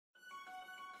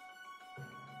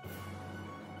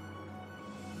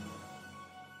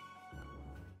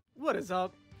What is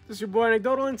up? This is your boy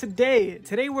Anecdotal, and today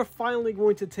we're finally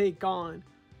going to take on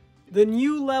the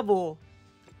new level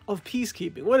of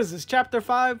Peacekeeping. What is this, Chapter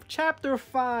 5? Chapter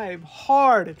 5,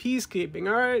 Hard Peacekeeping,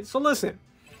 alright? So listen,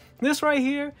 this right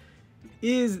here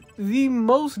is the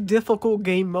most difficult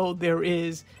game mode there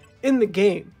is in the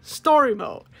game. Story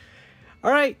mode.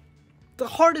 Alright? The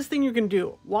hardest thing you can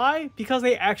do. Why? Because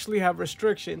they actually have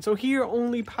restrictions. So here,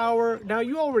 only power. Now,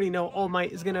 you already know All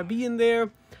Might is going to be in there.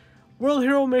 World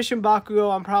Hero Mission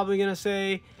Bakugo, I'm probably going to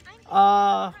say,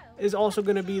 is also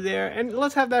going to be there. And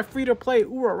let's have that free-to-play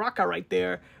Uraraka right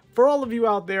there. For all of you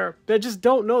out there that just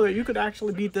don't know that you could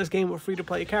actually beat this game with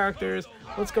free-to-play characters,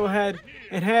 let's go ahead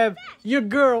and have your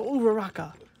girl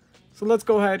Uraraka. So let's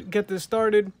go ahead and get this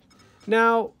started.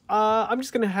 Now, I'm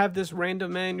just going to have this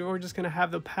random menu. We're just going to have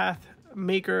the path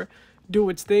maker do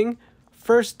its thing.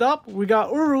 First up, we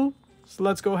got Uru. So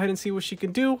let's go ahead and see what she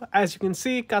can do. As you can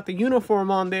see, got the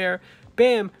uniform on there.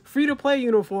 Bam, free-to-play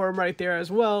uniform right there as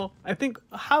well. I think,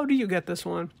 how do you get this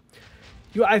one?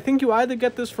 I think you either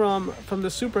get this from the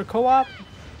Super Co-op,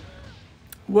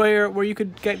 where you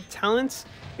could get talents.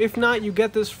 If not, you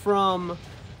get this from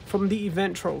the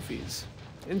event trophies.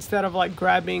 Instead of like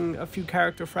grabbing a few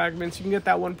character fragments, you can get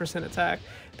that 1% attack.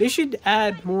 They should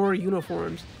add more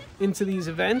uniforms into these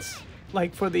events,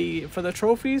 like for the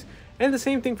trophies. And the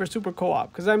same thing for Super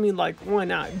Co-op, because I mean, like, why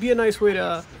not? It'd be a nice way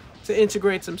to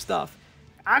integrate some stuff.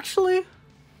 Actually,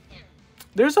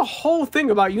 there's a whole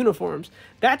thing about uniforms.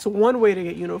 That's one way to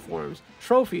get uniforms.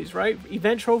 Trophies, right?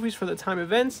 Event trophies for the time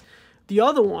events. The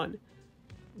other way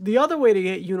to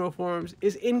get uniforms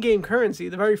is in-game currency.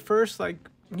 The very first, like,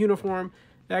 uniform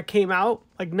that came out,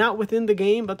 like, not within the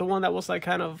game, but the one that was, like,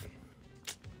 kind of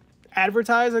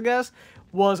advertised, I guess,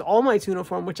 was All Might's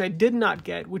uniform, which I did not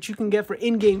get, which you can get for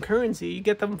in-game currency. You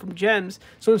get them from gems.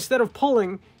 So instead of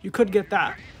pulling, you could get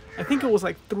that. I think it was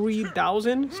like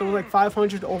 3,000, so it was like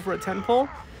 500 over a 10 pull.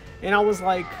 And I was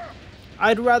like,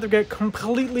 I'd rather get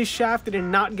completely shafted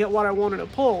and not get what I wanted to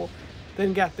pull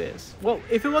than get this. Well,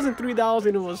 if it wasn't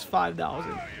 3,000, it was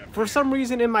 5,000. For some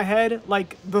reason in my head,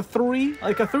 like the 3,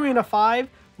 like a 3 and a 5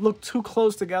 looked too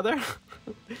close together.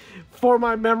 For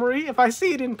my memory, if I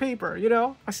see it in paper, you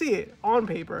know, I see it on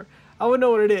paper, I would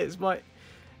know what it is. But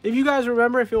if you guys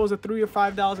remember, if it was a 3,000 or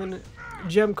 5,000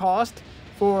 gem cost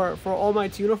for All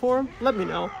Might's uniform, let me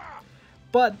know.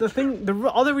 But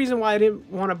the other reason why I didn't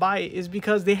want to buy it is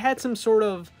because they had some sort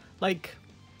of like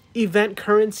event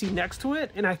currency next to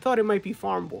it, and I thought it might be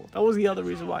farmable. That was the other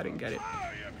reason why I didn't get it.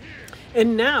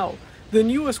 And now the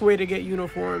newest way to get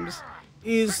uniforms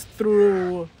is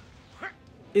through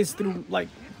like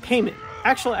payment.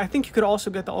 Actually, I think you could also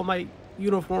get the All Might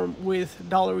uniform with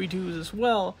dollar dues as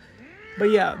well. But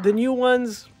yeah, the new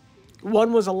ones,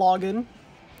 one was a login,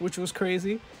 which was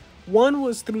crazy. One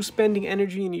was through spending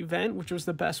energy in event, which was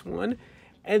the best one.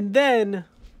 And then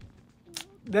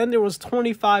there was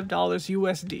 $25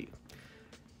 USD.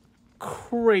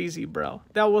 Crazy, bro.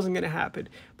 That wasn't gonna happen.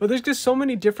 But there's just so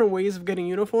many different ways of getting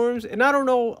uniforms, and I don't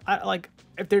know, like,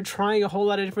 if they're trying a whole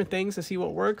lot of different things to see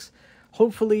what works.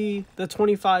 Hopefully the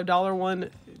 $25 one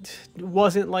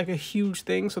wasn't like a huge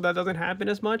thing, so that doesn't happen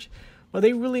as much. But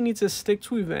they really need to stick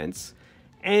to events.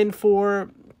 And for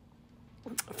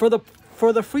the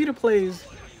free-to-plays,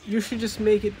 you should just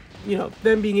make it, you know,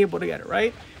 them being able to get it,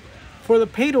 right? For the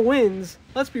pay-to-wins,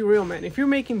 let's be real, man. If you're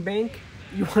making bank,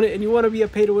 you want to be a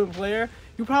pay-to-win player,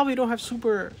 you probably don't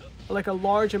have like a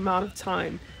large amount of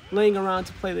time laying around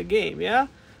to play the game, yeah?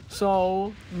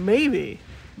 So maybe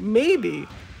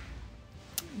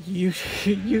you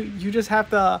just have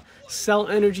to sell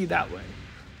energy that way.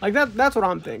 Like that's what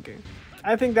I'm thinking.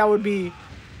 I think that would be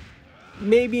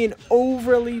maybe an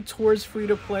overly towards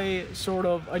free-to-play sort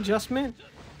of adjustment.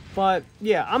 But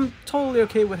yeah, I'm totally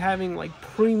okay with having like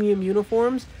premium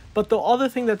uniforms. But the other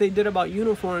thing that they did about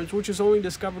uniforms, which is only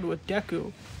discovered with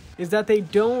Deku, is that they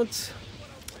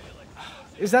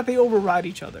override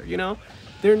each other, you know?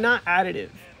 They're not additive.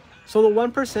 So the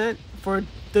 1% for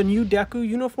the new Deku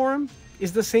uniform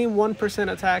is the same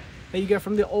 1% attack that you get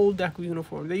from the old Deku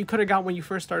uniform that you could have got when you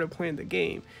first started playing the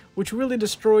game, which really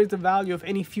destroys the value of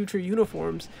any future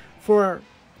uniforms for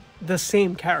the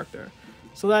same character.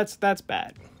 So that's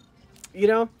bad. You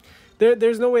know,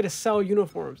 there's no way to sell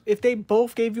uniforms. If they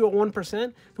both gave you a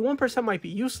 1%, the 1% might be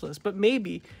useless, but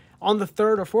maybe on the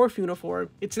 3rd or 4th uniform,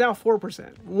 it's now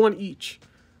 4%, one each,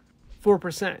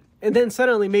 4%. And then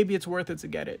suddenly maybe it's worth it to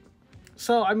get it.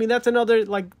 So, I mean, that's another,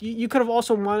 like, you could have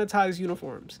also monetized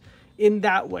uniforms in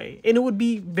that way. And it would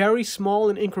be very small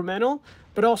and incremental,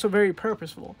 but also very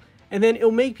purposeful. And then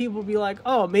it'll make people be like,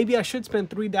 oh, maybe I should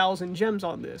spend 3,000 gems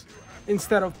on this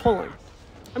instead of pulling.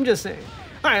 I'm just saying.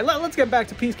 All right, let's get back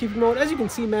to peacekeeping mode. As you can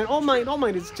see, man, All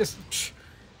Might is just...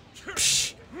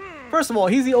 First of all,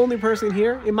 he's the only person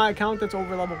here in my account that's over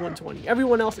level 120.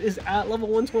 Everyone else is at level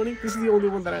 120. This is the only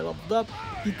one that I leveled up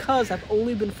because I've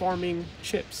only been farming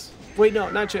chips. Wait, no,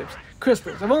 not chips.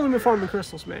 Crystals. I've only been farming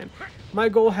crystals, man. My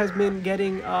goal has been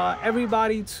getting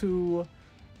everybody to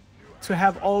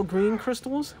have all green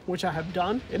crystals, which I have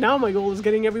done. And now my goal is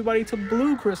getting everybody to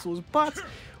blue crystals. But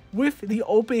with the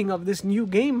opening of this new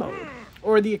game mode,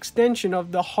 or the extension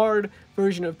of the hard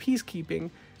version of Peacekeeping,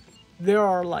 there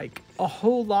are like a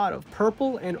whole lot of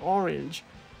purple and orange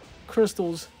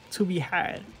crystals to be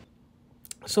had.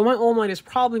 So my All Might is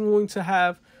probably going to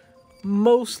have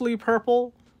mostly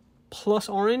purple plus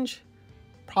orange.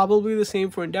 Probably the same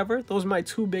for Endeavor. Those are my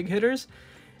two big hitters.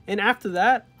 And after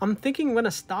that, I'm thinking I'm going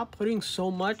to stop putting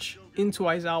so much into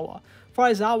Aizawa. For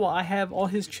Aizawa, I have all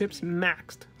his chips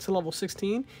maxed to level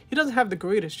 16. He doesn't have the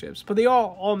greatest chips, but they are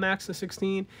all maxed to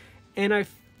 16. And I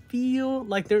feel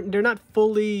like they're not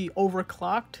fully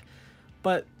overclocked,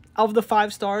 but of the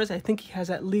 5 stars, I think he has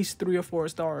at least 3 or 4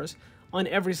 stars on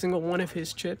every single one of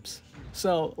his chips.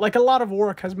 So like a lot of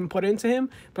work has been put into him,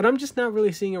 but I'm just not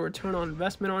really seeing a return on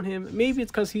investment on him. Maybe it's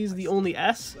because he's the only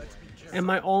S, and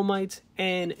my All Might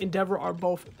and Endeavor are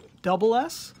both double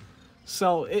S.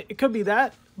 So it could be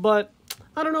that, but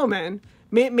I don't know, man.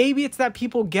 Maybe it's that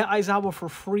people get Aizawa for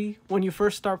free when you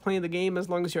first start playing the game, as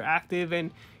long as you're active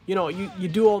and you know, you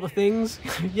do all the things.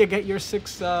 You get your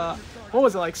 6, what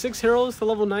was it, like 6 heroes to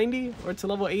level 90 or to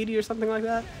level 80 or something like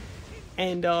that.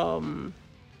 And I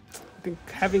think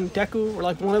having Deku or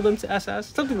like one of them to SS,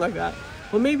 something like that.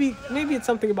 Well, maybe it's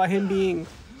something about him being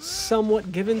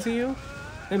somewhat given to you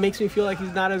that makes me feel like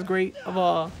he's not as great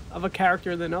of a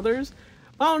character than others.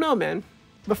 I don't know, man.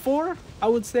 Before, I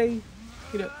would say,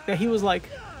 you know, that he was like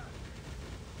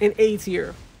an A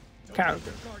tier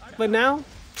character, but now,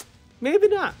 maybe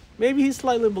not. Maybe he's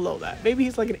slightly below that. Maybe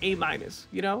he's like an A minus,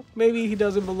 you know? Maybe he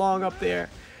doesn't belong up there.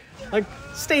 Like,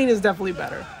 Stain is definitely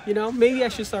better, you know? Maybe I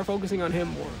should start focusing on him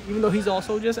more, even though he's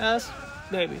also just S.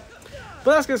 Maybe.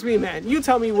 But that's just me, man. You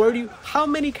tell me, how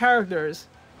many characters,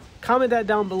 comment that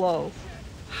down below.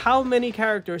 How many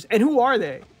characters, and who are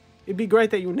they? It'd be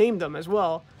great that you named them as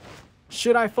well.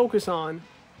 Should I focus on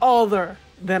other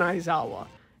than Aizawa?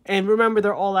 And remember,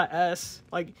 they're all at S.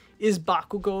 Like, is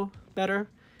Bakugo better?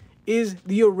 Is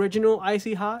the original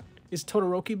Icy Hot? Is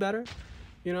Todoroki better?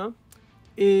 You know?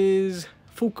 Is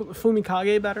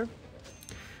Fumikage better?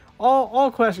 All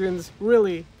questions,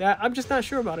 really, that I'm just not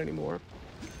sure about anymore.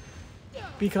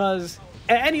 Because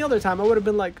at any other time, I would have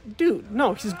been like, dude,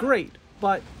 no, he's great.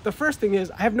 But the first thing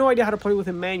is, I have no idea how to play with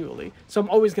him manually. So I'm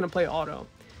always going to play auto.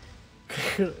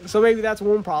 So maybe that's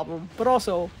one problem. But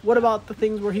also, what about the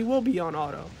things where he will be on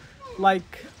auto? Like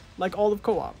all of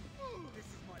co-op.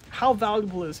 How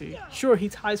valuable is he? Sure, he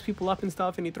ties people up and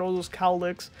stuff, and he throws those cow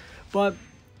licks, but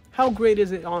how great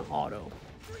is it on auto?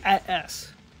 At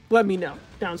S? Let me know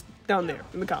down there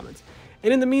in the comments.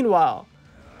 And in the meanwhile,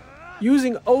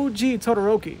 using OG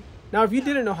Todoroki. Now, if you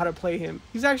didn't know how to play him,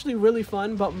 he's actually really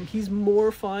fun, but he's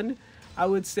more fun, I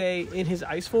would say, in his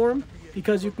ice form,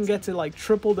 because you can get to like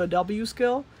triple the W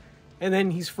skill, and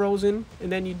then he's frozen, and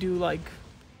then you do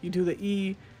the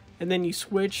E, and then you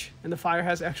switch, and the fire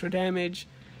has extra damage.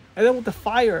 And then with the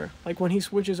fire, like when he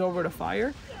switches over to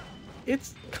fire,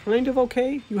 it's kind of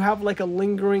okay. You have like a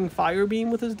lingering fire beam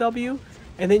with his W,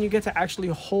 and then you get to actually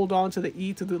hold on to the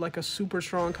E to do like a super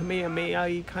strong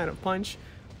Kamehameha kind of punch.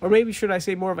 Or maybe should I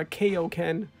say more of a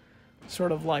Kaioken,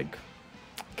 sort of like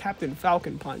Captain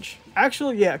Falcon punch.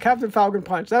 Actually, yeah, Captain Falcon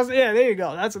punch. Yeah, there you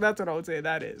go. That's what I would say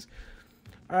that is.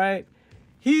 All right.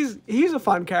 He's a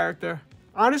fun character.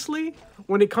 Honestly,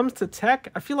 when it comes to tech,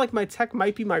 I feel like my tech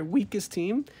might be my weakest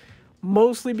team,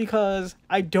 mostly because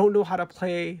I don't know how to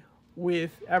play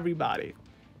with everybody.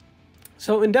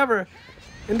 So Endeavor,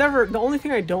 the only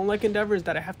thing I don't like Endeavor is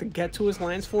that I have to get to his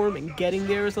lance form, and getting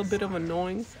there is a bit of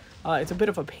annoying. It's a bit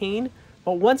of a pain,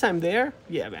 but once I'm there,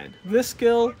 yeah, man, this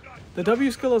skill, the W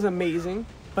skill is amazing,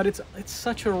 but it's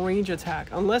such a range attack.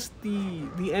 Unless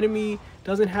the enemy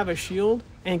doesn't have a shield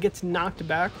and gets knocked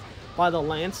back by the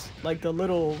lance, like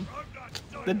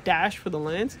the dash for the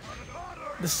lance,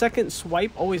 the second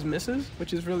swipe always misses,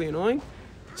 which is really annoying.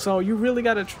 So you really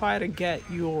got to try to get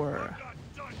your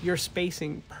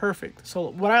spacing perfect. So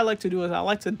what I like to do is I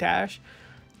like to dash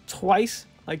twice,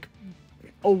 like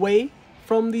away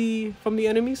from the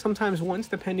enemy, sometimes once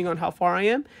depending on how far I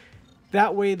am.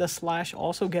 That way the slash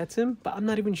also gets him, but I'm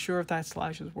not even sure if that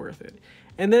slash is worth it.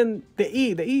 And then the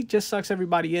E just sucks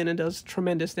everybody in and does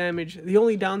tremendous damage. The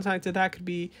only downside to that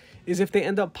is if they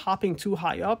end up popping too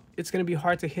high up, it's going to be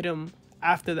hard to hit him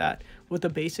after that with the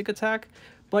basic attack.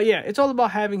 But yeah, it's all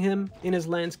about having him in his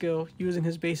land skill, using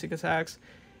his basic attacks.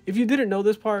 If you didn't know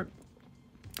this part,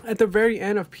 at the very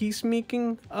end of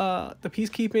Peacekeeping, the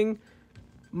Peacekeeping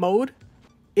mode,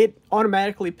 it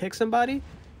automatically picks somebody.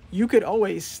 You could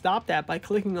always stop that by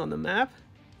clicking on the map,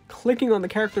 clicking on the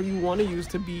character you want to use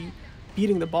to be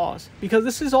beating the boss. Because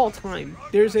this is all time.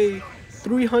 There's a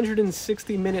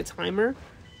 360-minute timer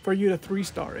for you to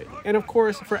 3-star it. And of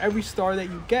course, for every star that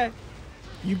you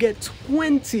get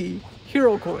 20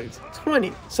 hero coins.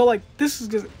 20. So like, this is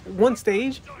just one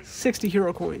stage, 60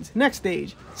 hero coins. Next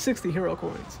stage, 60 hero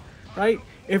coins, right?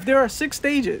 If there are 6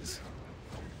 stages,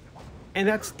 and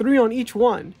that's 3 on each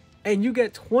one, and you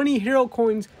get 20 hero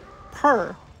coins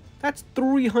per, that's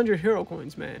 300 hero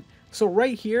coins, man. So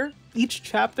right here, each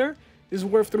chapter is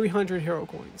worth 300 hero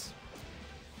coins.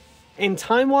 And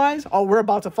time-wise, oh, we're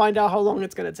about to find out how long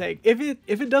it's gonna take. If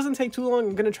it doesn't take too long,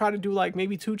 I'm gonna try to do like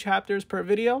maybe 2 chapters per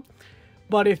video.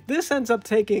 But if this ends up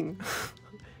taking,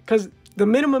 because the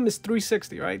minimum is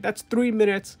 360, right? That's 3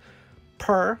 minutes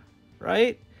per,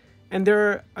 right? And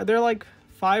are there like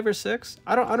 5 or 6?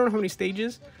 I don't know how many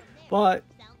stages, but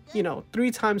you know,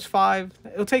 3 times 5,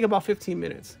 it'll take about 15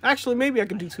 minutes. Actually, maybe I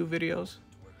could do 2 videos.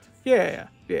 Yeah.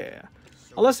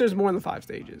 Unless there's more than 5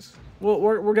 stages.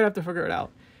 We're gonna have to figure it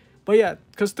out. But yeah,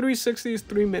 because 360 is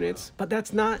 3 minutes, but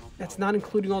that's not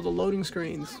including all the loading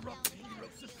screens.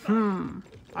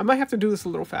 I might have to do this a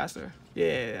little faster.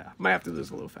 Yeah, might have to do this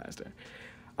a little faster.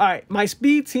 All right, my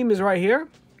speed team is right here.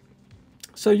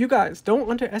 So you guys, don't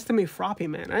underestimate Froppy,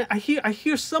 man. I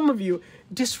hear some of you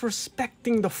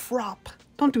disrespecting the Frop.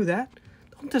 Don't do that.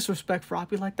 Don't disrespect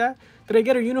Froppy like that. Did I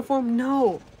get her uniform?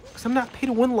 No, because I'm not paid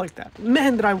to win like that.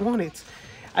 Man, did I want it.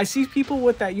 I see people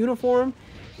with that uniform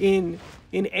in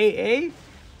AA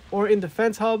or in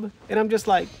Defense Hub, and I'm just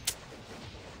like,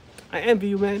 I envy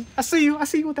you, man. I see you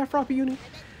with that Froppy unit.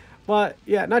 But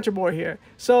yeah, not your boy here.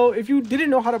 So if you didn't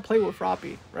know how to play with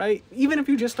Froppy, right? Even if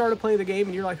you just started playing the game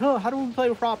and you're like, huh, how do we play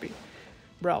with Froppy?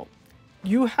 Bro,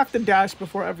 you have to dash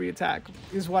before every attack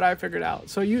is what I figured out.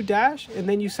 So you dash and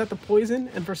then you set the poison,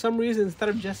 and for some reason, instead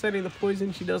of just setting the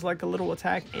poison, she does like a little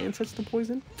attack and sets the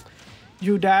poison.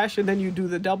 You dash and then you do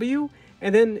the W,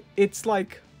 and then it's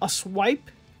like a swipe,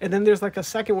 and then there's like a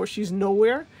second where she's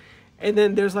nowhere, and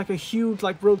then there's like a huge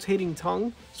like rotating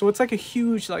tongue. So it's like a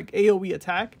huge like AoE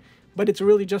attack, but it's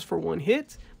really just for 1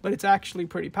 hit, but it's actually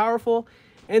pretty powerful.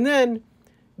 And then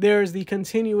there's the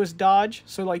continuous dodge.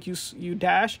 So like you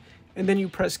dash and then you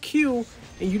press Q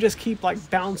and you just keep like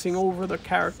bouncing over the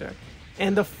character.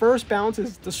 And the first bounce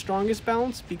is the strongest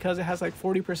bounce because it has like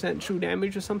 40% true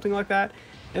damage or something like that.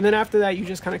 And then after that, you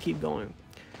just kind of keep going.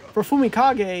 For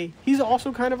Fumikage, he's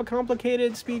also kind of a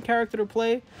complicated speed character to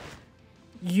play.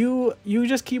 You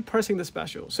just keep pressing the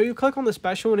special. So you click on the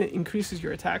special and it increases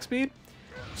your attack speed.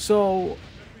 So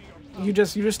you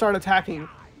just start attacking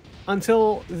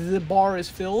until the bar is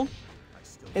filled,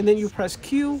 and then you press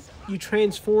Q, you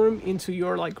transform into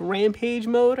your like rampage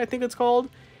mode, I think it's called.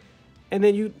 And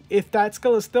then if that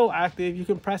skill is still active, you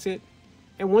can press it,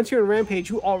 and once you're in rampage,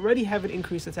 you already have an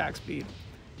increased attack speed.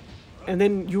 And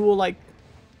then you will like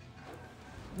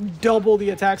double the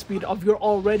attack speed of your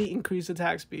already increased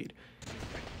attack speed,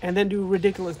 and then do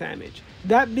ridiculous damage.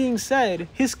 That being said,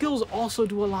 his skills also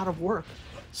do a lot of work.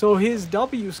 So his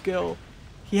W skill,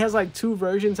 he has like 2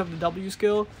 versions of the W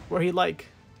skill where he like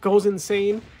goes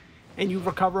insane and you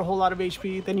recover a whole lot of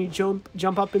HP. Then you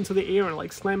jump up into the air and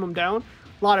like slam him down.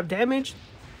 A lot of damage.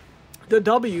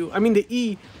 The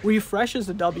E refreshes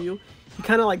the W. He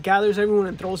kind of like gathers everyone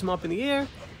and throws them up in the air.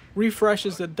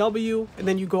 Refreshes the W, and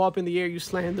then you go up in the air, you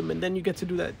slam them, and then you get to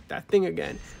do that thing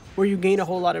again where you gain a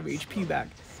whole lot of HP back.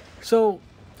 So,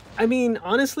 I mean,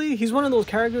 honestly, he's one of those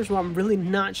characters where I'm really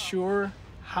not sure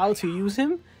how to use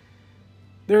him.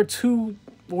 There are 2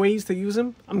 ways to use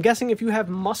him. I'm guessing if you have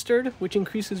Mustard, which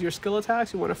increases your skill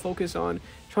attacks, you want to focus on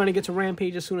trying to get to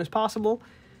Rampage as soon as possible.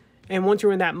 And once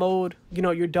you're in that mode, you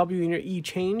know, your W and your E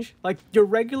change. Like, your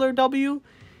regular W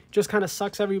just kind of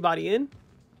sucks everybody in.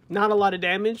 Not a lot of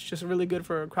damage, just really good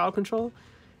for crowd control.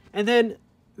 And then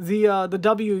the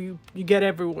W, you get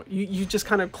everyone. You just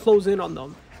kind of close in on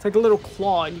them. It's like a little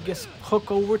claw, and you just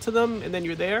hook over to them, and then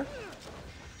you're there.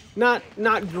 Not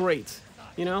great,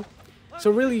 you know? So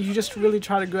really, you just really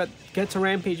try to get to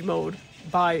Rampage mode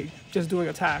by just doing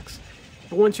attacks.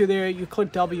 But once you're there, you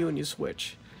click W and you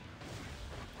switch.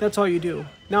 That's all you do.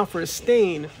 Now for a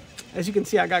Stain, as you can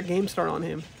see, I got Game Start on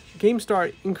him. Game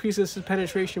Start increases his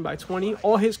penetration by 20.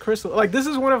 All his crystals, like this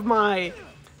is one of my,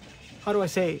 how do I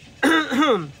say,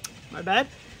 my bad.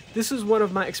 This is one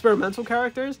of my experimental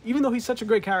characters. Even though he's such a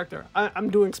great character, I'm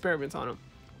doing experiments on him.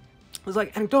 I was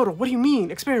like, Anecdotal, what do you mean,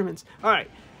 experiments? All right,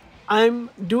 I'm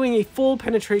doing a full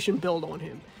penetration build on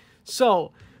him.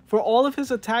 So for all of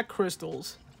his attack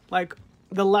crystals, like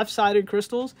the left-sided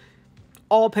crystals,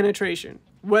 all penetration.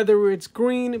 Whether it's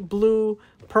green, blue,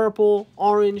 purple,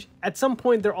 orange, at some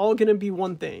point they're all going to be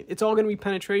one thing. It's all going to be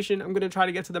penetration. I'm going to try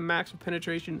to get to the max of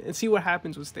penetration and see what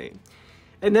happens with Stain.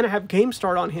 And then I have Game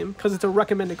Start on him because it's a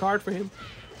recommended card for him,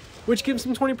 which gives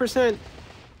him 20%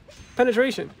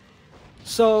 penetration.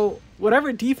 So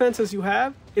whatever defenses you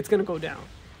have, it's going to go down.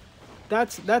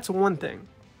 That's one thing.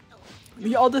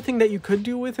 The other thing that you could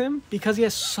do with him, because he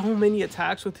has so many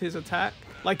attacks with his attack,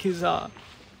 like his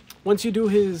once you do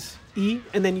his E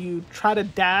and then you try to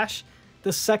dash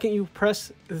the second you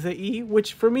press the E,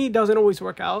 which for me doesn't always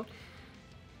work out.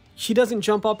 She doesn't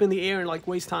jump up in the air and like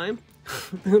waste time.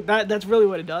 That's really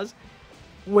what it does.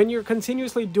 When you're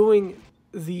continuously doing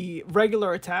the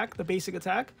regular attack, the basic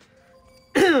attack,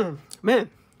 man,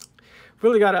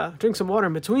 really gotta drink some water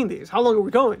in between these. How long are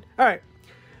we going? All right.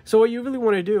 So what you really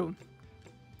want to do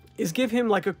is give him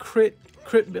like a crit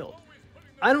build.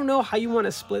 I don't know how you want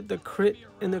to split the crit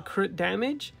and the crit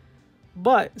damage,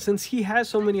 but since he has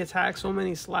so many attacks, so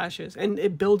many slashes, and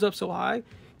it builds up so high,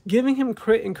 giving him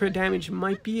crit and crit damage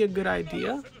might be a good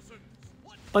idea.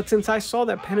 But since I saw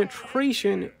that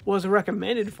penetration was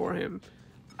recommended for him,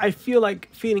 I feel like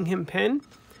feeding him pen,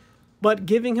 but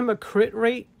giving him a crit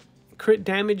rate, crit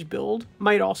damage build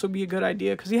might also be a good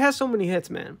idea because he has so many hits,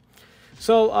 man.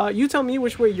 So you tell me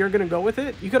which way you're going to go with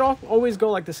it. You could always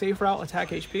go like the safe route, attack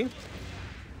HP.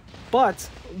 But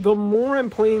the more I'm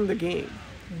playing the game,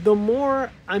 the more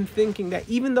I'm thinking that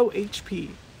even though HP,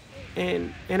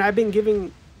 and I've been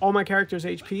giving all my characters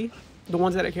HP, the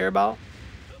ones that I care about,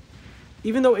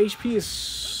 even though HP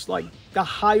is like the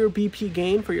higher BP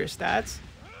gain for your stats,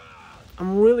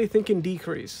 I'm really thinking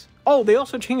decrease. Oh, they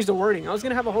also changed the wording. I was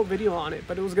going to have a whole video on it,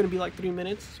 but it was going to be like 3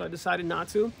 minutes, so I decided not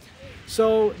to.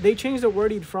 So they changed the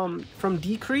wording from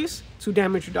decrease to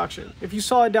damage reduction. If you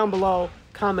saw it down below,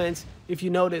 comments, if you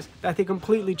noticed that they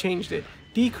completely changed it.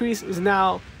 Decrease is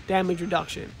now damage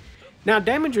reduction. Now,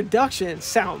 damage reduction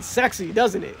sounds sexy,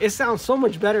 doesn't it? It sounds so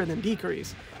much better than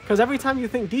decrease. Because every time you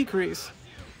think decrease,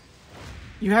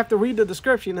 you have to read the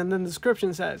description, and then the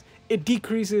description says it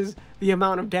decreases the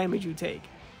amount of damage you take.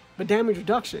 But damage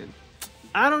reduction,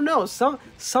 I don't know,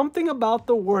 something about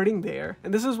the wording there,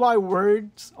 and this is why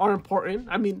words are important.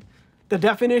 I mean, the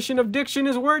definition of diction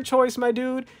is word choice, my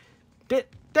dude.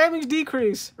 Damage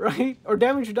decrease, right? Or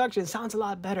damage reduction sounds a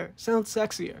lot better, sounds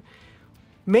sexier.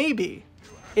 Maybe,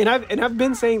 and I've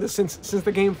been saying this since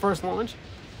the game first launched,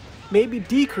 maybe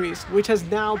decrease, which has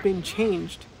now been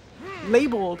changed,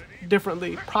 labeled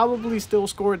differently, probably still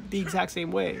scored the exact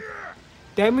same way.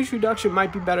 Damage reduction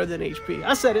might be better than HP.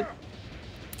 I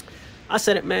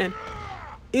said it, man.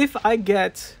 If I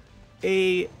get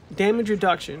a damage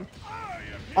reduction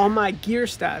on my gear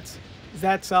stats,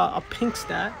 that's a pink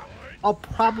stat, I'll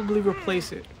probably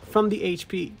replace it from the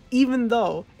HP, even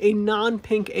though a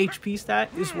non-pink HP stat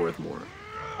is worth more.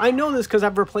 I know this because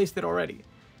I've replaced it already.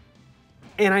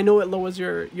 And I know it lowers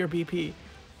your BP.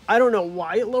 I don't know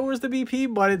why it lowers the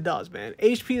BP, but it does, man.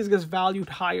 HP is just valued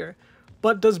higher.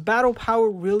 But does battle power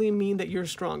really mean that you're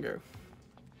stronger?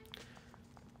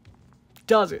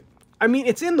 Does it? I mean,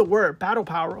 it's in the word, battle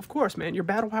power. Of course, man. Your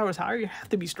battle power is higher. You have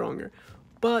to be stronger.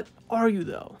 But are you,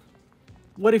 though?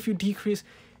 What if you decrease?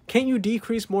 Can't you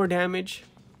decrease more damage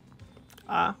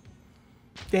than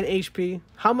HP?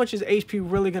 How much is HP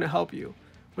really going to help you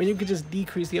when you could just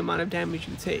decrease the amount of damage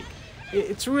you take?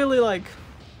 It's really like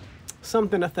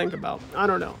something to think about. I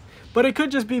don't know. But it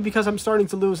could just be because I'm starting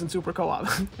to lose in Super Co-op.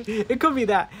 It could be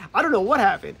that. I don't know what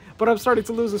happened, but I'm starting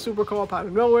to lose in Super Co-op out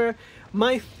of nowhere.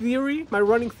 My theory, my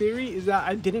running theory, is that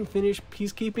I didn't finish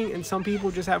Peacekeeping, and some people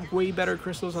just have way better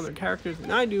crystals on their characters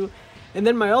than I do. And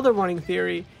then my other running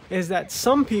theory is that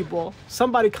some people,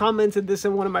 somebody commented this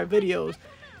in one of my videos,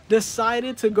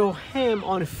 decided to go ham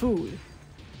on food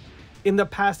in the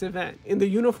past event. In the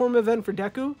uniform event for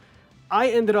Deku, I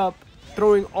ended up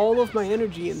throwing all of my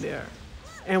energy in there.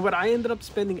 And what I ended up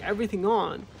spending everything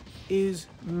on is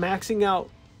maxing out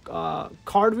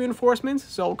card reinforcements,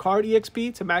 so card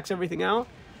EXP to max everything out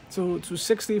to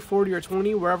 60, 40, or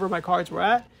 20, wherever my cards were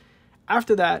at.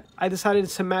 After that, I decided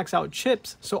to max out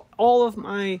chips, so all of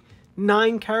my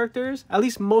 9 characters, at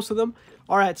least most of them,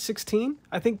 are at 16.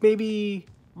 I think maybe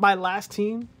my last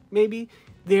team, maybe,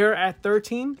 they're at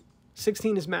 13.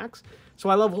 16 is max, so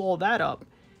I level all that up.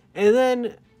 And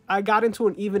then I got into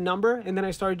an even number, and then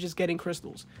I started just getting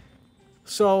crystals.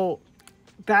 So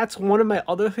that's one of my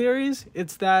other theories.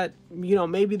 It's that, you know,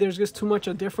 maybe there's just too much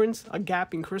a difference, a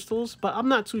gap in crystals, but I'm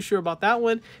not too sure about that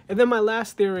one. And then my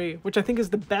last theory, which I think is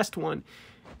the best one,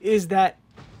 is that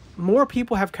more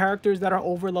people have characters that are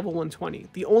over level 120.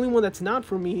 The only one that's not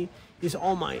for me is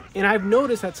All Might. And I've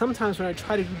noticed that sometimes when I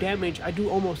try to do damage, I do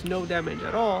almost no damage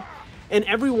at all. And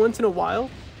every once in a while,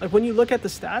 like when you look at the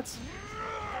stats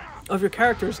of your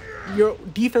characters, your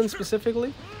defense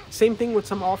specifically, same thing with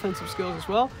some offensive skills as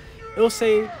well, it'll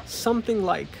say something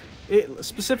like, it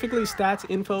specifically stats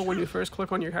info when you first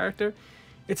click on your character.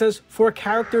 It says for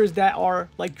characters that are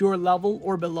like your level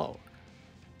or below.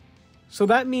 So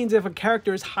that means if a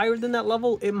character is higher than that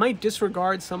level, it might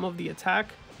disregard some of the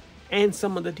attack and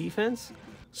some of the defense.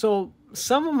 So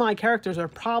some of my characters are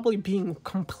probably being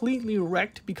completely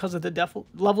wrecked because of the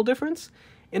level difference.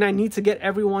 And I need to get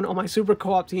everyone on my super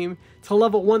co-op team to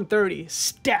level 130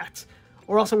 stats,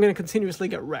 or else I'm going to continuously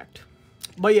get wrecked.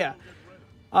 But yeah,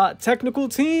 technical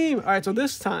team. All right, so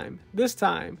this time,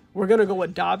 we're going to go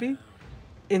with Dabi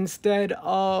instead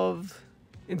of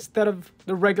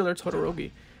the regular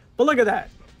Todoroki. But look at that.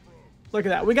 Look at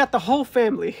that. We got the whole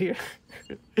family here.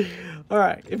 All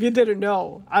right. If you didn't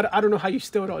know, I don't know how you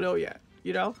still don't know yet,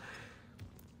 you know?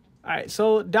 All right.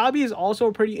 So Dabi is also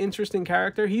a pretty interesting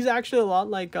character. He's actually a lot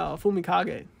like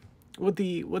Fumikage with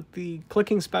the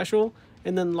clicking special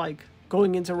and then like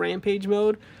going into rampage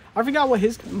mode. I forgot what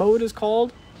his mode is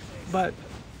called, but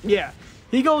yeah,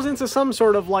 he goes into some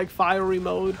sort of like fiery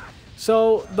mode.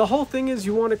 So the whole thing is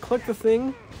you want to click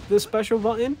the special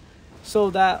button,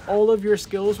 so that all of your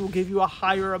skills will give you a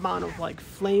higher amount of like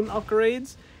flame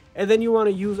upgrades. And then you want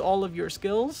to use all of your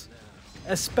skills,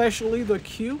 especially the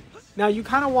Q. Now you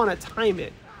kind of want to time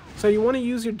it. So you want to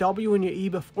use your W and your E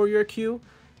before your Q,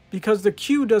 because the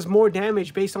Q does more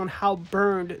damage based on how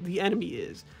burned the enemy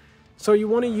is. So you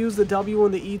want to use the W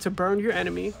and the E to burn your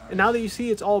enemy. And now that you see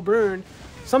it's all burned,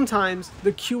 sometimes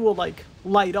the Q will like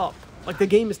light up. Like the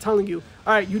game is telling you,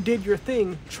 all right, you did your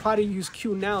thing. Try to use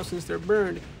Q now since they're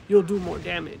burned. You'll do more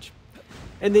damage.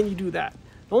 And then you do that.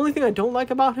 The only thing I don't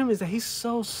like about him is that he's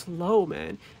so slow,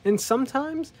 man. And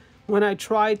sometimes when I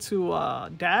try to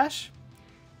dash,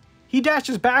 he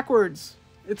dashes backwards.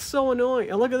 It's so annoying.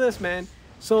 And look at this, man.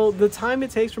 So the time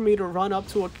it takes for me to run up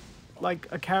to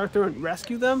a character and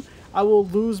rescue them, I will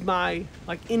lose my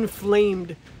like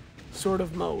inflamed sort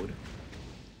of mode.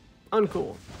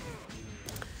 Uncool.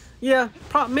 Yeah,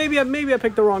 maybe I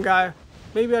picked the wrong guy.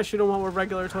 Maybe I should have went with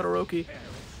regular Todoroki.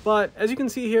 But as you can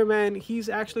see here, man, he's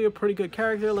actually a pretty good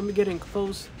character. Let me get in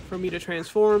close for me to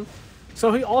transform.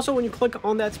 So he also, when you click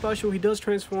on that special, he does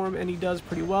transform and he does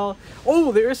pretty well.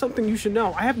 Oh, there is something you should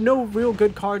know. I have no real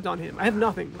good cards on him. I have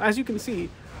nothing. As you can see,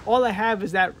 all I have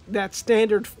is that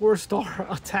standard 4-star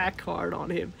attack card on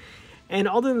him. And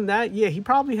other than that, yeah, he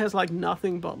probably has like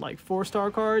nothing but like 4-star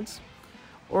cards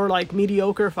or like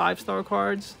mediocre 5-star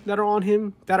cards that are on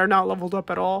him that are not leveled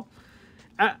up at all.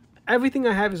 Everything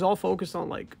I have is all focused on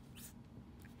like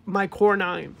my core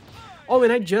 9. Oh,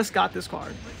 and I just got this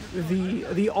card,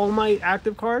 the All Might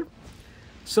active card.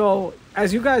 So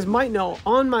as you guys might know,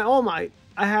 on my All Might,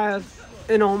 I have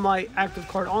an All Might active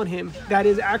card on him that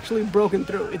is actually broken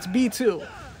through. It's B2,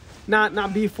 not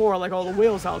B4 like all the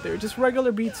whales out there, just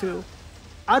regular B2.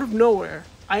 Out of nowhere,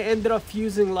 I ended up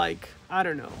fusing like, I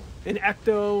don't know, an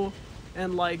Ecto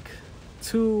and like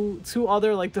two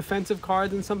other like defensive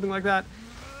cards and something like that.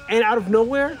 And out of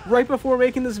nowhere, right before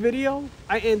making this video,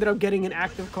 I ended up getting an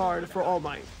active card for All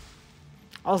Might.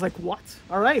 I was like, what?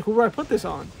 Alright, who do I put this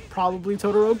on? Probably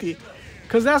Todoroki.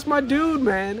 Because that's my dude,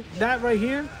 man. That right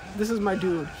here, this is my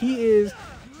dude. He is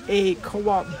a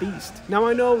co-op beast. Now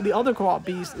I know the other co-op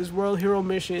beast is World Hero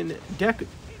Mission Deku.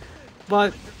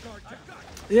 But,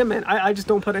 yeah, man, I just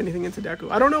don't put anything into Deku.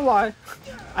 I don't know why.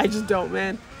 I just don't,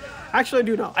 man. Actually, I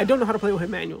do know. I don't know how to play with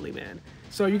him manually, man.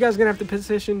 So you guys are going to have to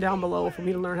petition down below for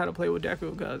me to learn how to play with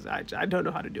Deku, because I don't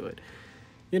know how to do it.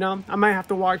 You know, I might have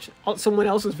to watch someone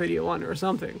else's video on it or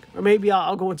something. Or maybe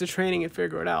I'll go into training and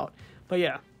figure it out. But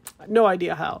yeah, no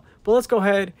idea how. But let's go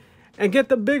ahead and get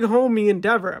the big homie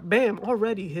Endeavor. Bam,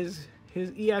 already his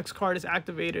EX card is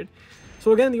activated.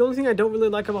 So again, the only thing I don't really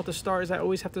like about the star is I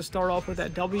always have to start off with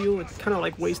that W. It's kind of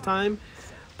like waste time.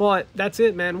 But that's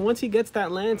it, man. Once he gets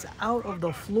that lance out of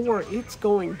the floor, it's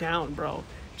going down, bro.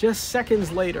 Just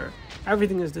seconds later,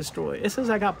 everything is destroyed. It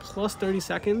says I got plus 30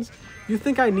 seconds. You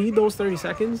think I need those 30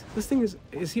 seconds? This thing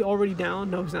is he already down?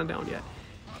 No, he's not down yet.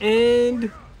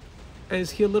 And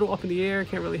is he a little up in the air?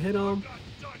 Can't really hit him.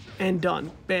 And done.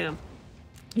 Bam.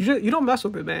 You don't mess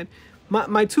with it, man.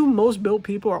 My two most built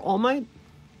people are All Might,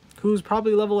 who's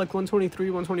probably level like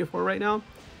 123, 124 right now.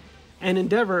 And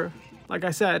Endeavor, like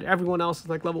I said, everyone else is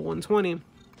like level 120.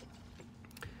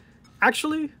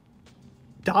 Actually,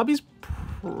 Dabi's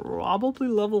probably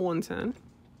level 110.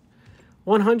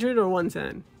 100 or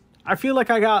 110. I feel like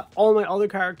I got all my other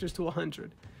characters to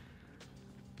 100.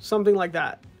 something like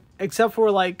that. Except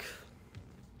for like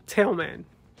Tailman.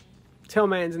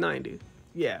 Tailman's 90.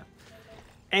 Yeah.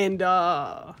 And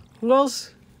who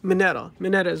else?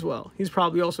 Mineta as well. He's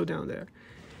probably also down there.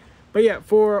 But yeah,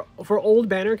 for old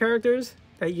banner characters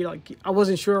that you like, I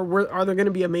wasn't sure are they going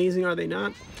to be amazing, are they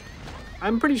not?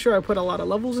 I'm pretty sure I put a lot of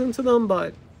levels into them,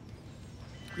 but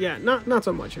yeah, not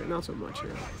so much here, not so much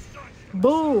here.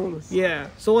 Boom! Yeah,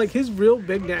 so like his real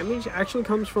big damage actually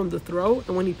comes from the throw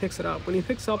and when he picks it up. When he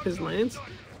picks up his lance,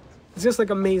 it's just like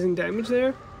amazing damage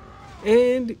there.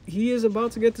 And he is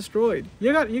about to get destroyed.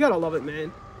 You gotta love it,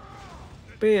 man.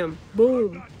 Bam,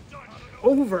 boom,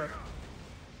 over.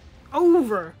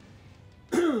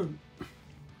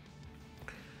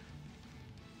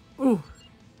 Ooh,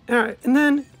 alright, and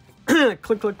then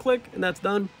click, and that's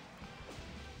done.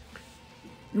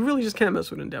 You really just can't mess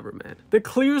with Endeavor, man. The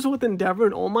clears with Endeavor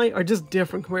and All Might are just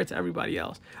different compared to everybody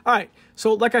else. Alright,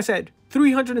 so like I said,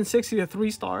 360 to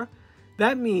 3-star.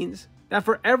 That means that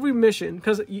for every mission,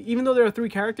 because even though there are 3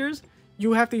 characters,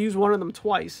 you have to use one of them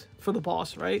twice for the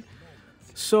boss, right?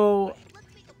 So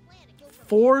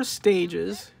 4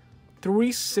 stages,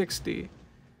 360.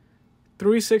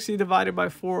 360 divided by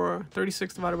 4,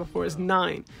 36 divided by 4 is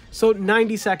 9. So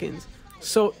 90 seconds.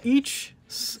 So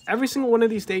every single one of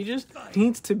these stages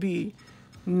needs to be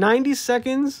 90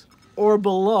 seconds or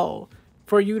below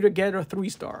for you to get a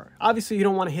 3-star. Obviously, you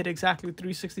don't want to hit exactly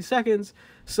 360 seconds.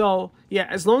 So yeah,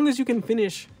 as long as you can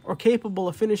finish or capable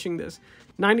of finishing this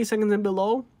 90 seconds and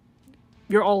below,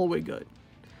 you're all the way good.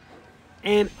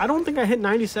 And I don't think I hit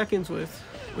 90 seconds with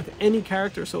any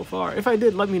character so far. If I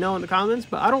did, let me know in the comments,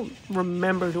 but I don't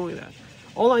remember doing that.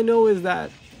 All I know is that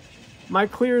my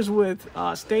clears with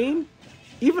Stain,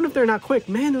 even if they're not quick,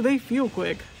 man, do they feel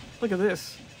quick. Look at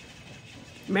this.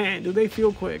 Man, do they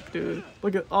feel quick, dude.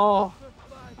 Look at, oh,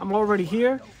 I'm already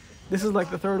here. This is like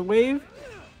the 3rd wave.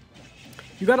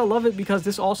 You gotta love it because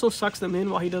this also sucks them in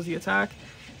while he does the attack.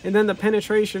 And then the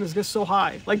penetration is just so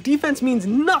high. Like, defense means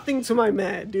nothing to my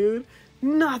man, dude.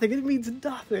 Nothing. It means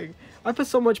nothing. I put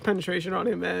so much penetration on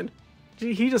him, man.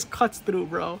 He just cuts through,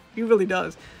 bro. He really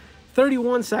does.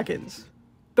 31 seconds.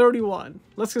 31.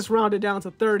 Let's just round it down to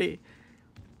 30.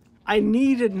 I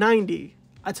needed 90.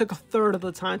 I took 1/3 of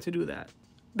the time to do that.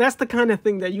 That's the kind of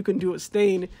thing that you can do with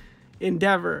Stain,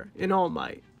 Endeavor, and All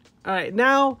Might. Alright,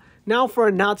 now for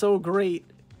a not so great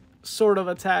sort of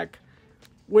attack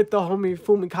with the homie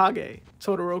Fumikage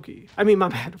Todoroki. I mean, my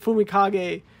bad.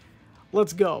 Fumikage.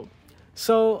 Let's go.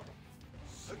 So,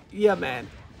 yeah, man.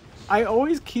 I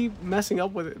always keep messing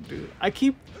up with it, dude. I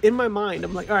keep, in my mind,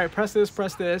 I'm like, alright, press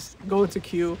this, go into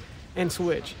Q, and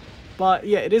switch. But,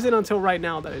 yeah, it isn't until right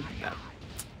now that I do that.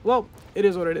 Well, it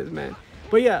is what it is, man.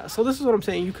 But, yeah, so this is what I'm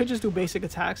saying. You could just do basic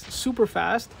attacks super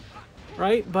fast,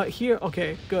 right? But here,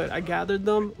 okay, good. I gathered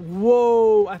them.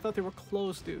 Whoa, I thought they were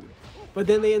close, dude. But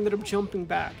then they ended up jumping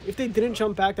back. If they didn't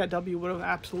jump back, that W would have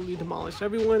absolutely demolished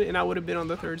everyone, and I would have been on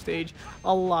the 3rd stage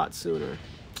a lot sooner.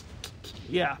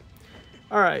 Yeah.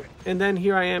 Alright, and then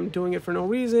here I am doing it for no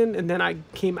reason, and then I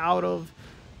came out of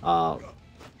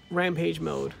Rampage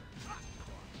mode.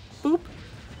 Boop.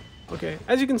 Okay,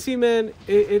 as you can see, man,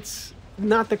 it's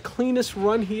not the cleanest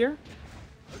run here.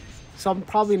 So I'm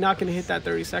probably not going to hit that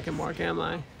 30-second mark, am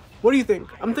I? What do you think?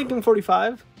 I'm thinking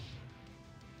 45.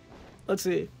 Let's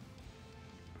see.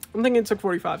 I'm thinking it took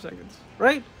 45 seconds,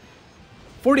 right?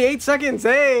 48 seconds,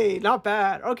 hey, not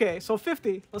bad. Okay, so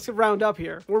 50, let's round up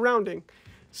here. We're rounding.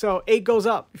 So 8 goes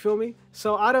up, you feel me?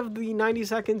 So out of the 90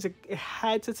 seconds it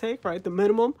had to take, right, the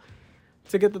minimum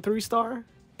to get the 3-star,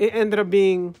 it ended up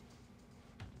being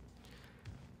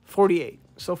 48,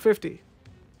 so 50.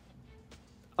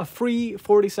 A free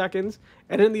 40 seconds,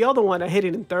 and then the other one I hit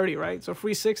it in 30, right? So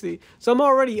free 60. So I'm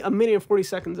already 1 minute and 40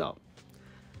 seconds up.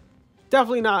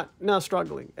 Definitely not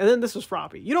struggling. And then this was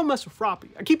Froppy. You don't mess with Froppy.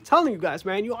 I keep telling you guys,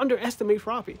 man, you underestimate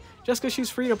Froppy. Just because she's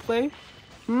free to play?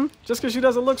 Just because she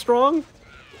doesn't look strong?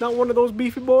 Not one of those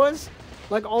beefy boys?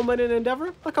 Like All Might and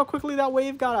Endeavor? Look how quickly that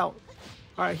wave got out.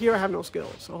 Alright, here I have no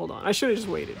skills, so hold on. I should have just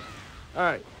waited.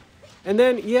 Alright. And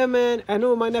then, yeah, man, I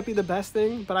know it might not be the best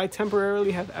thing, but I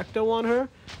temporarily have Ecto on her.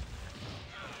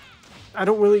 I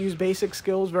don't really use basic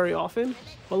skills very often.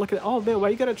 But look at, oh man, why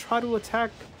you gotta try to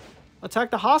attack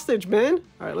the hostage, man?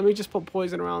 All right, let me just put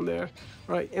poison around there.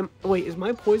 All right, wait, is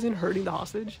my poison hurting the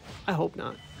hostage? I hope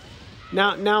not.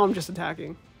 Now I'm just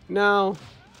attacking. Now,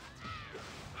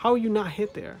 how are you not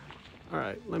hit there? All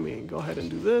right, let me go ahead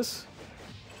and do this.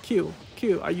 Q,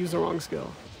 I used the wrong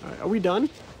skill. All right, are we done?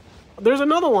 There's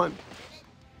another one.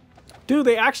 Dude,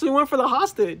 they actually went for the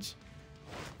hostage.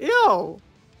 Yo,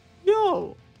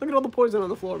 look at all the poison on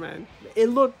the floor, man. It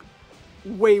looked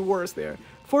way worse there.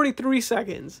 43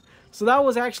 seconds. So that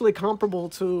was actually comparable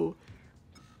to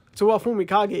what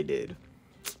Fumikage did.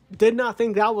 Did not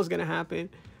think that was going to happen.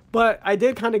 But I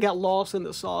did kind of get lost in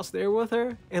the sauce there with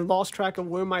her and lost track of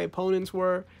where my opponents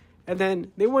were. And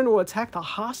then they went to attack the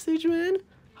hostage, man.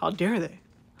 How dare they?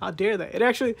 How dare they? It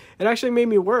actually made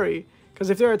me worry. Because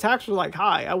if their attacks were like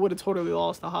high, I would have totally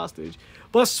lost the hostage.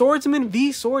 But Swordsman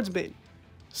v Swordsman.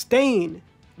 Stain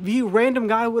v random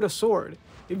guy with a sword.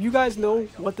 If you guys know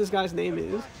what this guy's name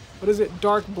is, what is it?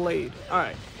 Dark Blade.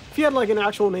 Alright. If he had like an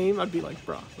actual name, I'd be like,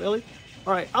 bro, really?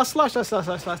 Alright, I'll slash.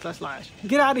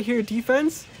 Get out of here,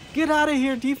 defense. Get out of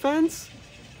here, defense.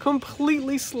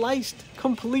 Completely sliced.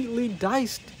 Completely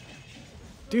diced.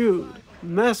 Dude,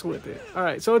 mess with it.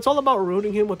 Alright, so it's all about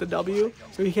rooting him with the W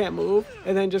so he can't move.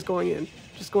 And then just going in.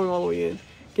 Just going all the way in.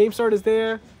 Game start is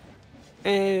there.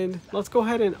 And let's go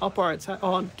ahead and up our attack.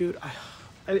 Oh, dude,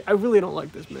 I really don't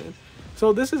like this, man.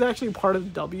 So this is actually part of the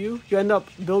W. You end up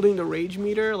building the rage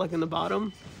meter, like in the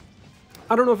bottom.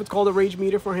 I don't know if it's called a rage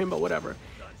meter for him, but whatever.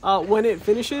 When it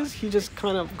finishes, he just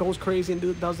kind of goes crazy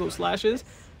and does those slashes.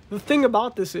 The thing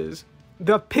about this is,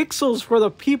 the pixels for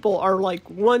the people are like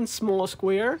one small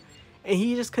square, and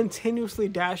he just continuously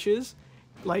dashes.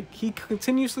 Like, he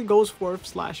continuously goes for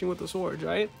slashing with the swords,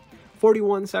 right?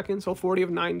 41 seconds, so 40 of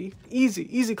 90.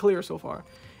 Easy clear so far.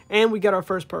 And we get our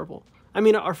first purple. I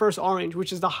mean, our first orange,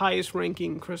 which is the highest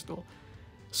ranking crystal.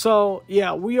 So,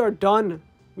 yeah, we are done.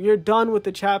 We are done with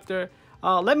the chapter.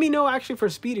 Let me know, actually, for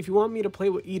speed, if you want me to play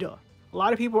with Ida. A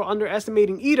lot of people are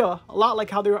underestimating Ida, a lot like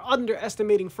how they were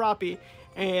underestimating Froppy.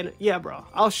 And, yeah, bro,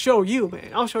 I'll show you,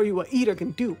 man. I'll show you what Ida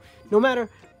can do. No matter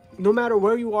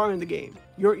where you are in the game,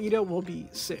 your Ida will be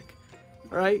sick.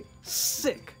 All right?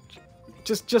 Sick.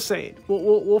 Just saying.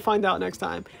 We'll find out next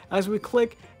time as we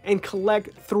click and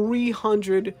collect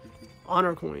 300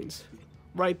 honor coins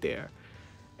right there.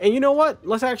 And you know what?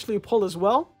 Let's actually pull as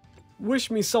well.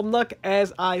 Wish me some luck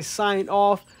as I sign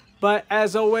off. But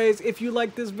as always, if you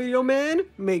like this video, man,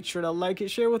 make sure to like it,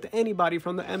 share with anybody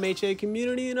from the MHA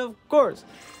community. And of course,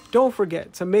 don't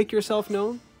forget to make yourself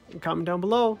known and comment down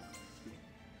below.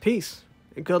 Peace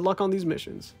and good luck on these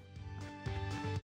missions.